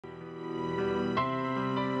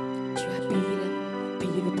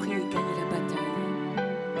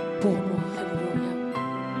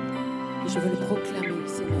Je veux le proclamer,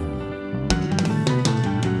 Seigneur.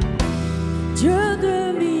 Dieu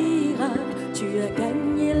de miracles, tu as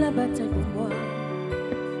gagné la bataille pour moi.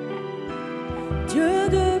 Dieu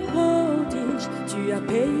de prodiges, tu as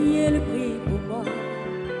payé le prix pour moi.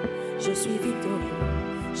 Je suis victorieux,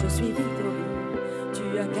 je suis victorieux. Tu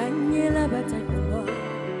as gagné la bataille pour moi.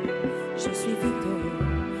 Je suis victorieux,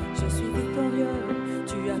 je suis victorieux.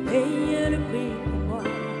 Tu as payé le prix pour moi.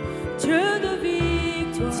 Dieu de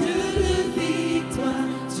victoire,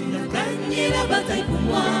 tu as gagné la bataille pour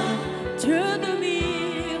moi. Dieu de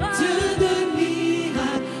miracle,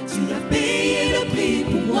 tu as payé le prix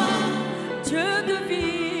pour moi. Dieu de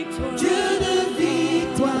victoire,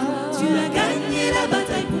 tu as gagné la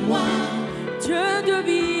bataille pour moi. Dieu de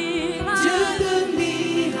miracle,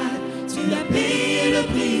 tu as payé le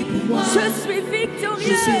prix pour moi. je suis victorieux,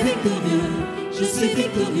 je suis victorieux, je suis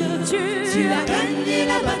victorieux. Tu as gagné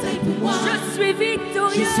la bataille pour moi. Je suis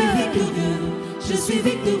victorieux, je suis victorieux, je suis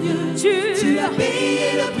victorieux. Tu as payé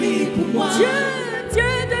le prix pour moi. Dieu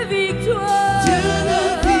de victoire,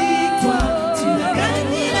 tu as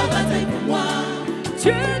gagné la bataille pour moi.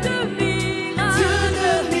 Dieu de miracle,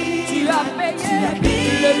 tu as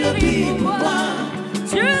payé le prix pour moi.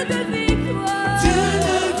 Dieu de victoire,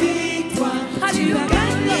 tu as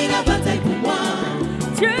gagné la bataille pour moi.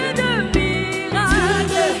 Dieu de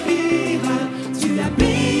miracle, tu as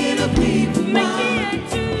payé le prix pour moi. mais qui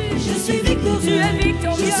es-tu? Je suis victorieux, Tu es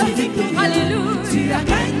victorieux, je suis victorieux. Alléluia. Tu as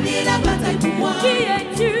gagné la bataille pour moi. Qui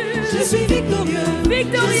es-tu? Je suis victorieux,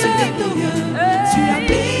 Victorieux. je suis victorieux. Hey. Tu as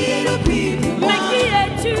payé le prix pour moi. Mais qui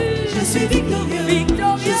es-tu? Je suis victorieux,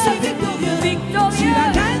 Victorieux. je suis victorieux. Victorieux. Tu as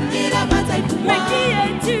gagné la bataille pour moi. Mais qui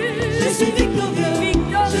es-tu? Je suis victorieux,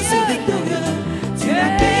 Victorieux. je suis victorieux. Tu as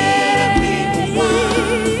payé le prix pour moi.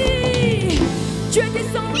 Tu es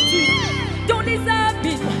descendu dans les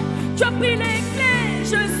abîmes, tu as pris les clés,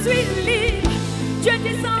 je suis libre. Tu es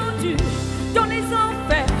descendu dans les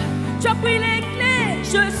enfers, tu as pris les clés,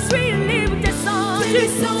 je suis libre. Descendu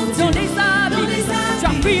dans les abîmes, tu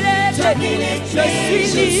as pris les clés, je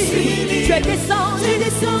suis libre. Tu es descendu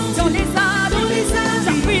dans les abîmes, tu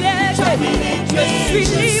as pris les clés, je suis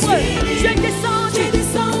libre. Tu es descendu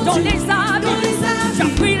dans les abîmes, tu as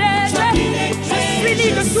pris les clés, je suis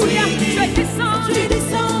libre de tout lien. Tu es descendu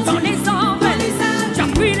dans les enfers, tu as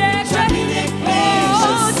pris les clés. Oh,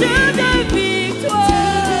 Dieu de victoire,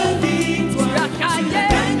 tu as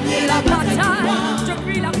gagné la bataille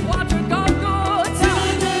depuis la croix de Golgotha.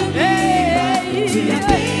 Hey, Tu as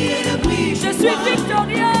payé le prix je pour suis moi.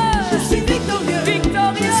 victorieux, Je suis victorieux,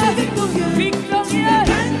 victorieux, je suis victorieux. Tu victorieux. as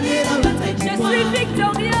gagné la bataille Je pour moi. suis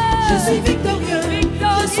victorieux, Je suis victorieux,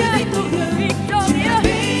 je suis victorieux. Tu victorieux. as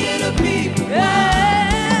payé le prix pour moi. Hey,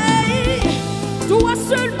 toi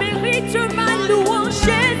seul mérites ma louange,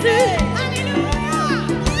 Jésus.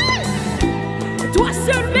 Toi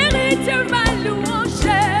seul mérites ma louange,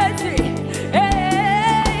 Jésus.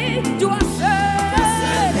 Hey, toi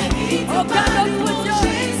seul, aucun autre Dieu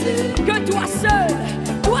que toi seul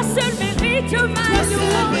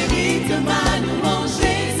mérites ma louange.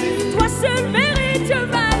 Toi seul mérites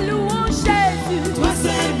ma louange, Jésus. Toi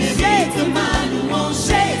seul mérites ma louange,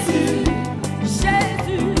 Jésus.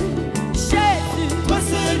 Jésus, Jésus, Toi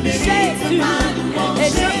seul mérites Jésus. ma louange, Et je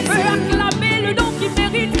Jésus. peux acclamer le nom qui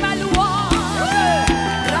mérite ma louange.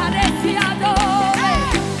 Radesi adoré,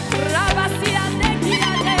 Rabasi adeki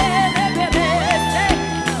adere,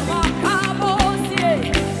 Makabosie,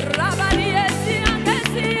 Rabariesi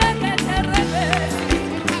adesi eketerebe,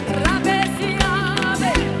 Rabesi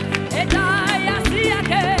ame, Edayasi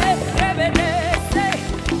akerebedese,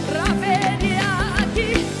 Rabediaki,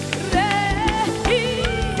 Rehi.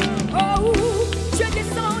 Oh, tu es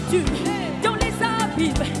descendu dans les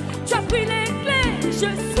abîmes, tu as pris les clés, je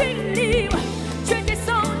suis libre. Tu es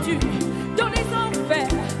descendu dans les enfers,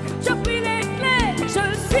 tu as pris les clés, je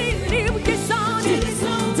suis libre. Descendu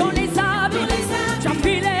dans les abîmes, tu as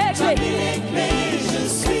pris les clés, Je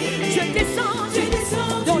suis tu es descendu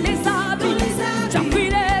dans les abîmes, tu as pris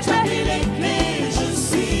les clés, je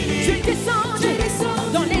suis tu es descendu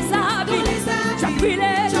dans les abîmes, tu as pris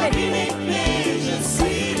les clés. je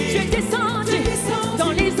suis Tu es descendu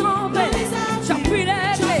dans les enfers, tu as pris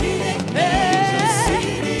les clés.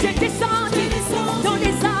 Hey, tu es descendu dans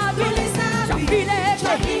les abîmes, tu as pris les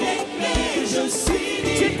clés. je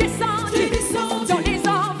suis Tu es descendu dans les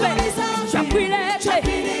enfers, tu as pris les clés.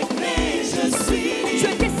 je suis Tu es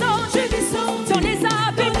descendu dans les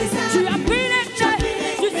abîmes, tu as pris les clés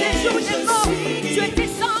du séjour des morts. Tu es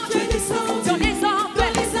descendu dans les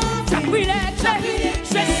enfers, tu as pris les clés.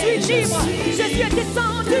 Je suis libre, Jésus est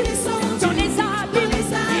descendu dans les abîmes,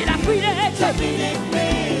 il a pris les clés.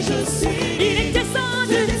 je suis Il est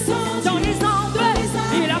descendu dans les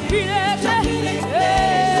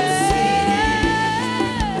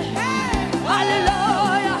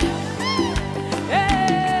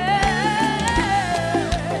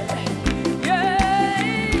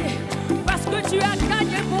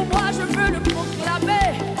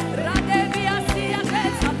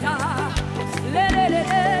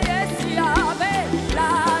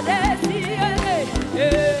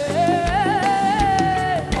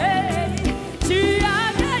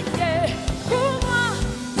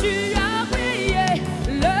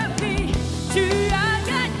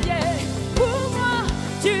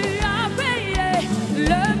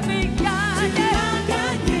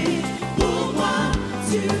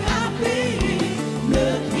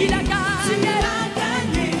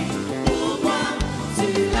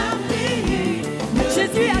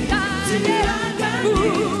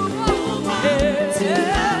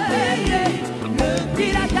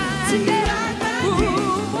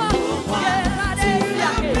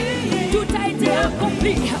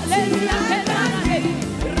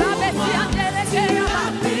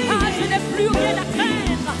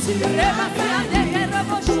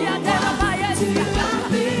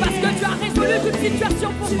Parce que tu as résolu toute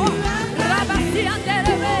situation pour moi.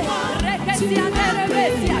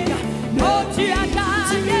 Oh, tu as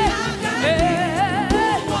gagné.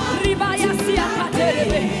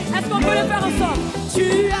 Est-ce qu'on peut le faire ensemble? Tu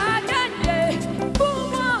as gagné pour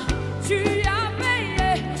moi. Tu as payé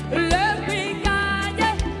le prix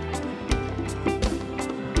gagné.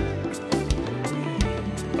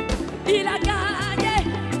 Il a gagné.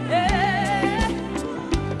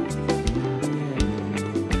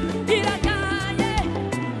 Il a gagné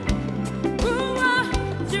pour moi.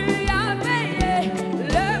 Tu as payé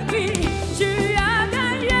le prix. Tu as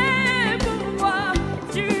gagné pour moi.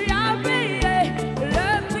 Tu as payé le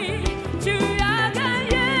prix. Tu as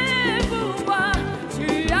gagné pour moi. Tu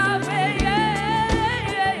as payé.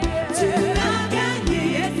 Tu as gagné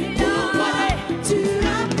pour moi. Tu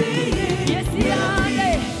as payé. Yes, il a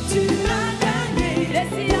gagné. Tu as gagné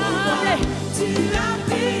Yes, il a gagné. Tu as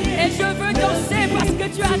payé. Et je veux danser parce que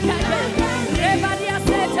tu as gagné. Rebadia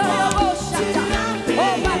cette robo chata.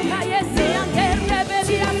 Oh bakaye si ande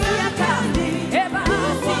rebelia fiata. Eba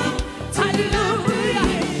si. Alléluia.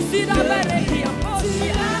 Si la berekia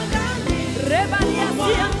moshia. Rebadia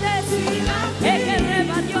si ande si. Et que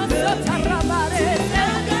rebadio sota rabare.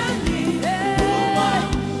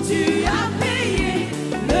 Tu as payé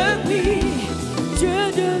le prix. Dieu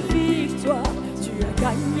de victoire. Tu as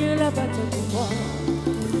gagné la bataille pour moi.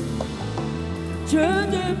 Dieu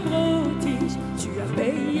de prodige, tu as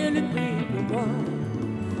payé le prix pour moi.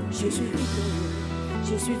 Je suis victorieux,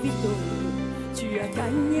 je suis victorieux. Tu as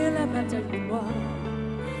gagné la bataille pour moi.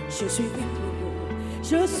 Je suis victorieux,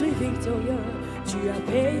 je suis victorieux. Tu as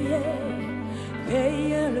payé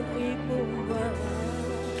le prix pour moi.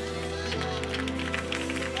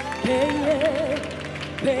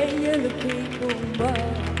 Payé le prix pour moi.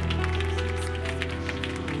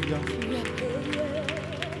 Tu as payé le prix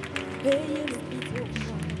pour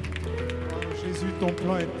moi. Jésus, ton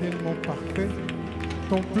plan est tellement parfait.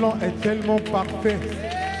 Ton plan est tellement parfait.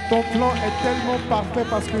 Ton plan est tellement parfait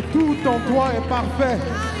parce que tout en toi est parfait.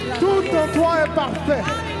 Tout en toi est parfait.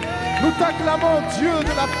 Nous t'acclamons, Dieu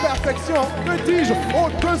de la perfection. Que dis-je?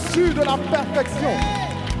 Au-dessus de la perfection.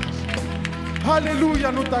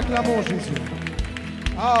 Alléluia, nous t'acclamons, Jésus.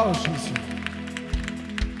 Ah, Jésus.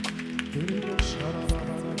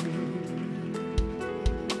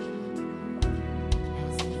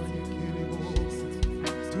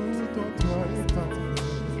 Tout en toi est parfait.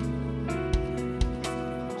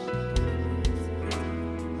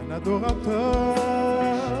 Un adorateur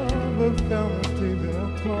veut faire monter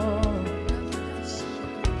vers toi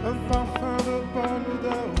un parfum de bonne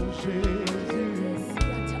odeur, Jésus.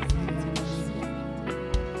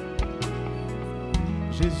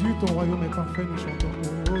 Jésus, ton royaume est parfait, nous chantons.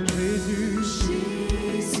 Oh Jésus.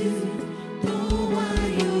 Jésus, ton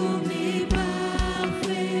royaume est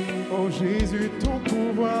parfait. Oh Jésus, ton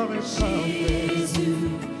pouvoir est parfait. Jésus,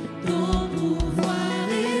 ton pouvoir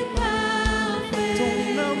est parfait.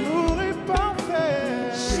 Ton amour est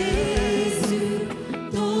parfait. Jésus,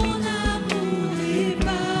 ton amour est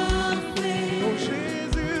parfait. Oh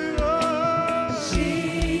Jésus, oh.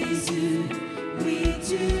 Jésus, oui,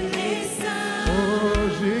 tu es saint. Oh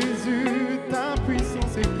Jésus, ta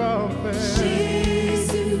puissance est parfaite.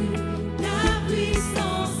 Jésus, ta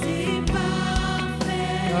puissance est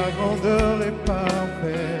parfaite. Ta grandeur est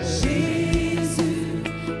parfaite. Jésus,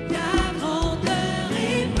 ta grandeur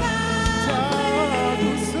est Ta parfaite.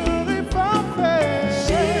 douceur est parfaite.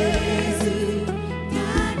 Jésus,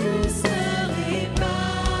 ta douceur est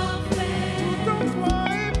parfaite. Tout en toi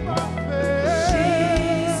est parfait.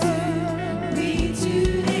 Jésus, oui, tu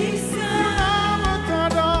es saint. Mon âme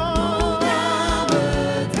t'adore. Mon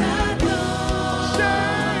âme t'adore.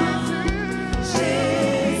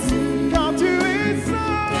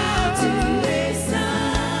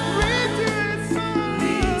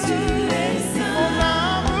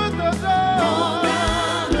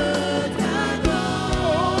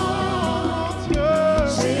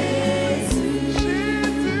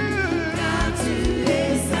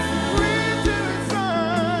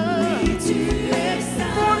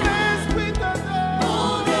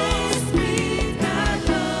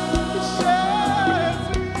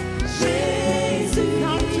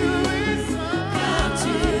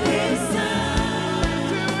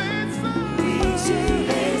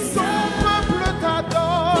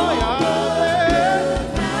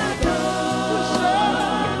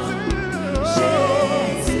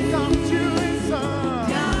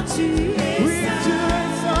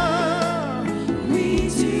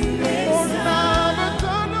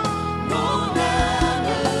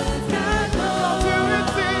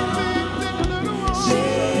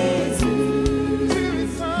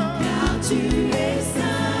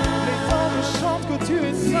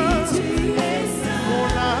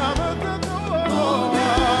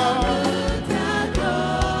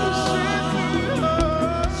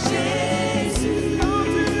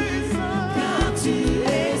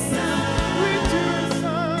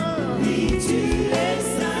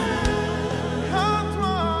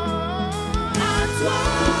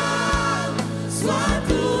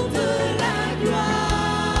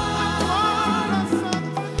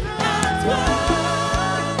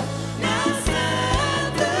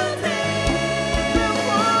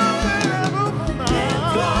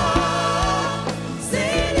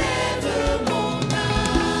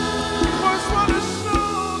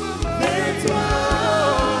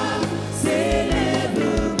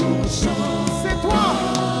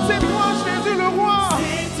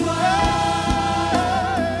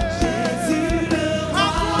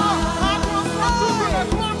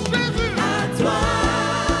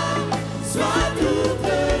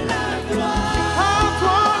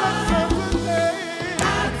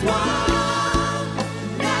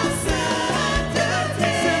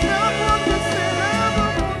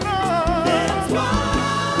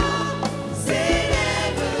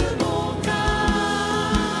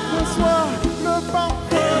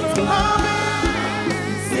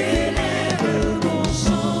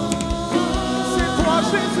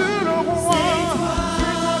 Jésus le roi.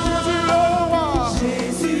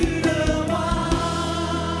 Jésus le roi.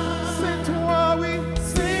 C'est toi, oui.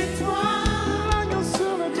 C'est toi, L'agneau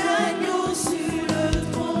sur le trône. l'agneau sur le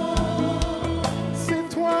trône. C'est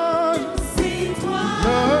toi, C'est toi,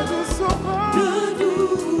 le doux sauveur. le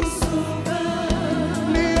doux sauveur.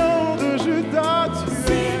 Lion de Judas, tu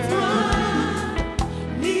C'est es. toi,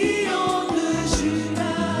 lion de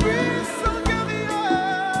Judas. Puissant guerrier.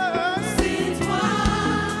 C'est toi,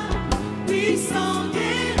 puissant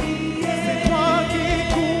guerrier. Toi qui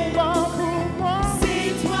combats pour moi.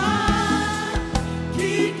 C'est toi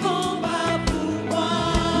qui combat pour moi.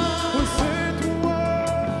 Oui, c'est toi.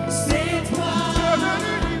 C'est toi, Dieu de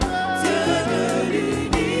l'univers. Dieu de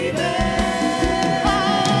l'univers.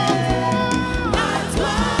 À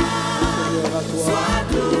toi, Seigneur, à toi. soit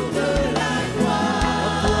toute la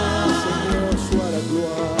gloire. Seigneur, soit la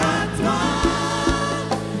gloire. À toi,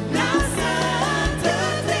 la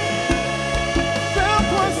sainteté. Vers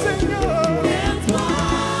toi, Seigneur. Vers toi,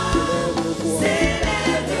 Lève le voix.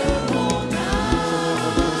 s'élève mon âme.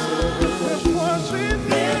 Vers toi, Jésus.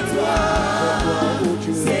 Vers toi, Oh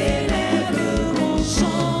Dieu, s'élève mon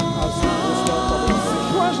chant.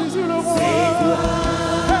 Toi, Jésus le roi.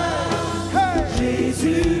 Hey, hey.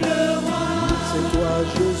 Jésus le roi. c'est toi,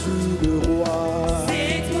 Jésus le roi.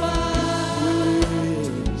 C'est toi,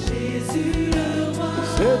 Jésus le roi.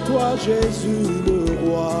 C'est toi, Jésus le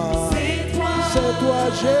roi. C'est toi, C'est toi,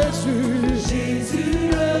 Jésus. Jésus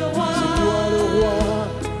le roi. C'est toi le roi.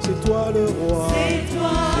 C'est toi le roi. C'est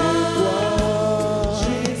toi,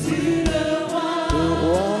 C'est Jésus le roi.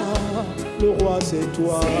 toi le roi, c'est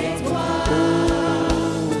toi.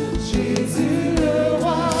 Jésus le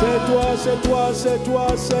roi. C'est toi, c'est toi, c'est toi,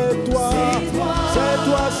 c'est toi. C'est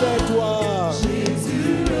toi, c'est toi.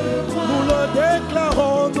 Jésus le roi. Nous le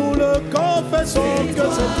déclarons, nous le confessons que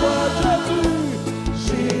c'est toi, Jésus.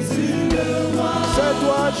 Jésus le roi. C'est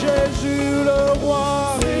toi, Jésus le roi.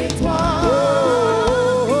 C'est toi, Oh,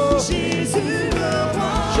 oh, oh. Jésus le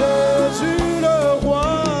roi. Jésus le roi.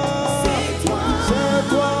 C'est toi, C'est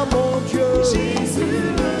toi, mon Dieu. Jésus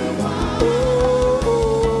le roi. Oh,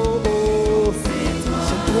 oh, oh.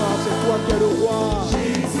 C'est toi qui es le roi.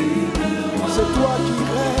 Jésus le roi. C'est toi qui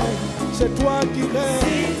règnes. C'est toi qui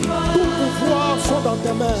règnes. Tout pouvoir sont dans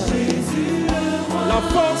tes mains. Jésus le roi. La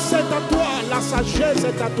force est à toi, la sagesse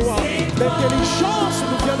est à toi, l'intelligence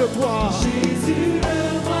nous vient de toi. Jésus le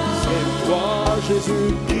roi. C'est toi, Jésus,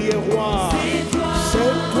 qui est roi.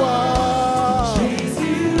 C'est toi.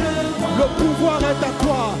 Jésus le roi. Le pouvoir est à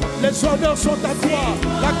toi, les honneurs sont à toi,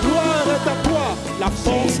 la gloire est à toi, la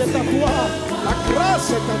force est à toi, la grâce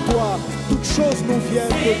est à toi. Toutes choses nous viennent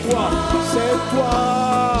de toi. C'est toi.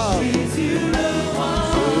 Jésus le roi.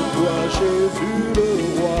 C'est toi, Jésus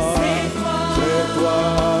le roi. C'est toi.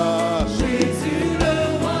 Jésus le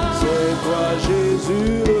roi. C'est toi, Jésus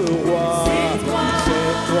le roi.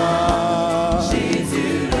 C'est toi.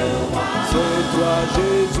 Jésus le roi. C'est toi,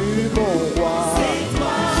 Jésus mon roi.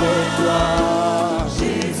 C'est toi.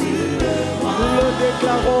 Jésus le roi. Nous le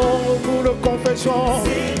déclarons, nous le confessons.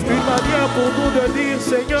 Une manière pour nous de dire,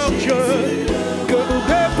 Seigneur Dieu, que nous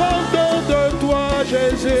dépendons de toi,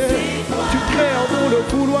 Jésus. Tu crées en nous le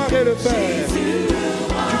vouloir et le faire.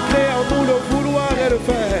 Tu crées en nous le vouloir et le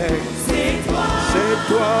faire. C'est toi,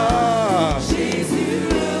 C'est toi. Jésus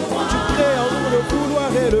le roi. Tu crées en nous le vouloir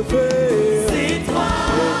et le faire. C'est toi,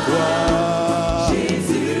 C'est toi.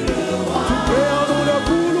 Jésus le roi. Tu crées en nous le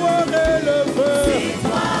vouloir et le faire.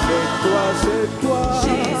 C'est toi, c'est toi.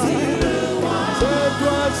 Jésus le roi. C'est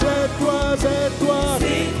toi, c'est toi, c'est toi.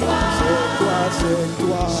 C'est toi, C'est toi, c'est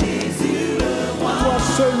toi. Jésus le roi. Toi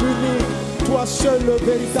seul l'unique, toi seul le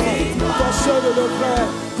véritable, toi seul le vrai.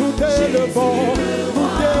 Nous t'élevons, nous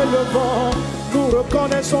t'élevons, nous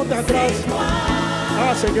reconnaissons ta grâce.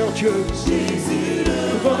 Ah Seigneur Dieu,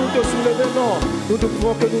 nous pouvons nous te soulever, non. Nous ne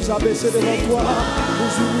pouvons que nous abaisser devant toi,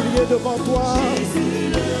 nous humilier devant toi,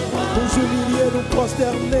 nous humilier, nous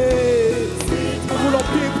prosterner. Nous voulons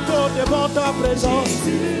plutôt devant ta présence,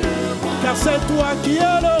 car c'est toi qui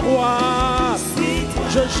es le roi.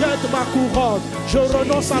 Je jette ma couronne, je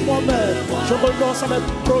renonce à moi-même, je renonce à mes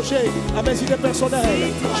projets, à mes idées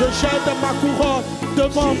personnelles. Je jette ma couronne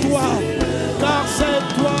devant toi, car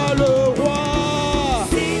c'est toi le roi.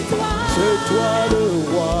 C'est toi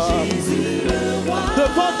le roi.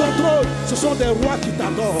 Devant ton trône, ce sont des rois qui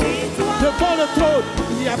t'adorent. Devant le trône,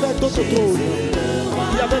 il y avait d'autres trônes.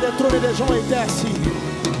 Il y avait des trônes et des gens étaient assis.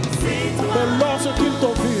 Mais lorsqu'ils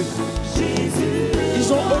t'ont vu,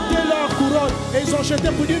 ils ont ôté leur couronne et ils ont jeté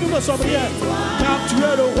pour dire nous ne sommes rien. Car tu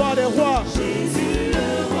es le roi des rois.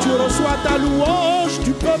 Tu reçois ta louange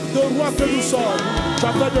du peuple de rois que nous sommes. Tu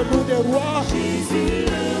as fait de nous des rois.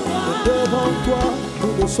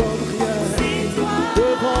 sommes rien.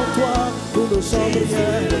 Devant toi, nous ne sommes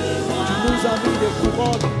rien. Tu nous as mis des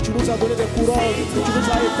couronnes, tu nous as donné des couronnes, tu nous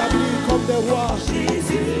as établis comme des rois.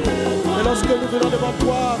 Et lorsque nous venons devant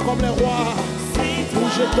toi comme les rois, nous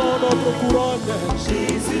jetons notre couronne.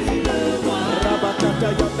 Rabakata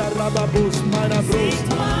yanda rababus manabrus.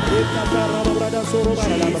 Ekata rababrada soro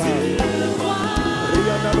baralabra.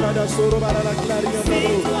 Rianda brada soro barala clarianda bro.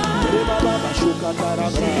 Rebaba bashukata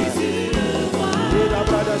rabra. Reda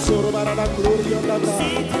brada soro barala glorianda bra.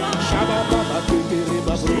 Shaba baba kiti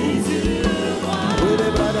rebabro. Reda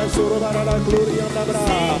brada soro barala glorianda bra.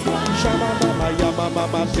 Shaba baba yama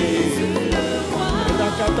mama te.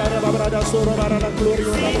 Katara babrada soro barala gloria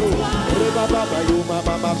bro reba baba yo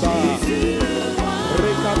mama baba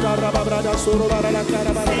rekatara babrada soro barala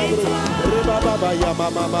kara barala bro reba baba ya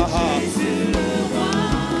mama maha.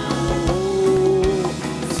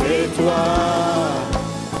 C'est toi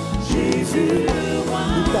Jésus,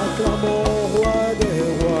 nous t'acclamons roi des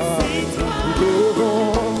rois, nous te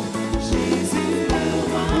levons Jésus,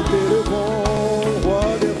 nous te levons roi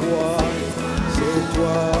des rois. C'est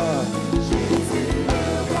toi,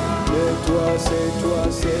 c'est toi, c'est toi,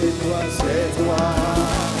 c'est toi, c'est toi.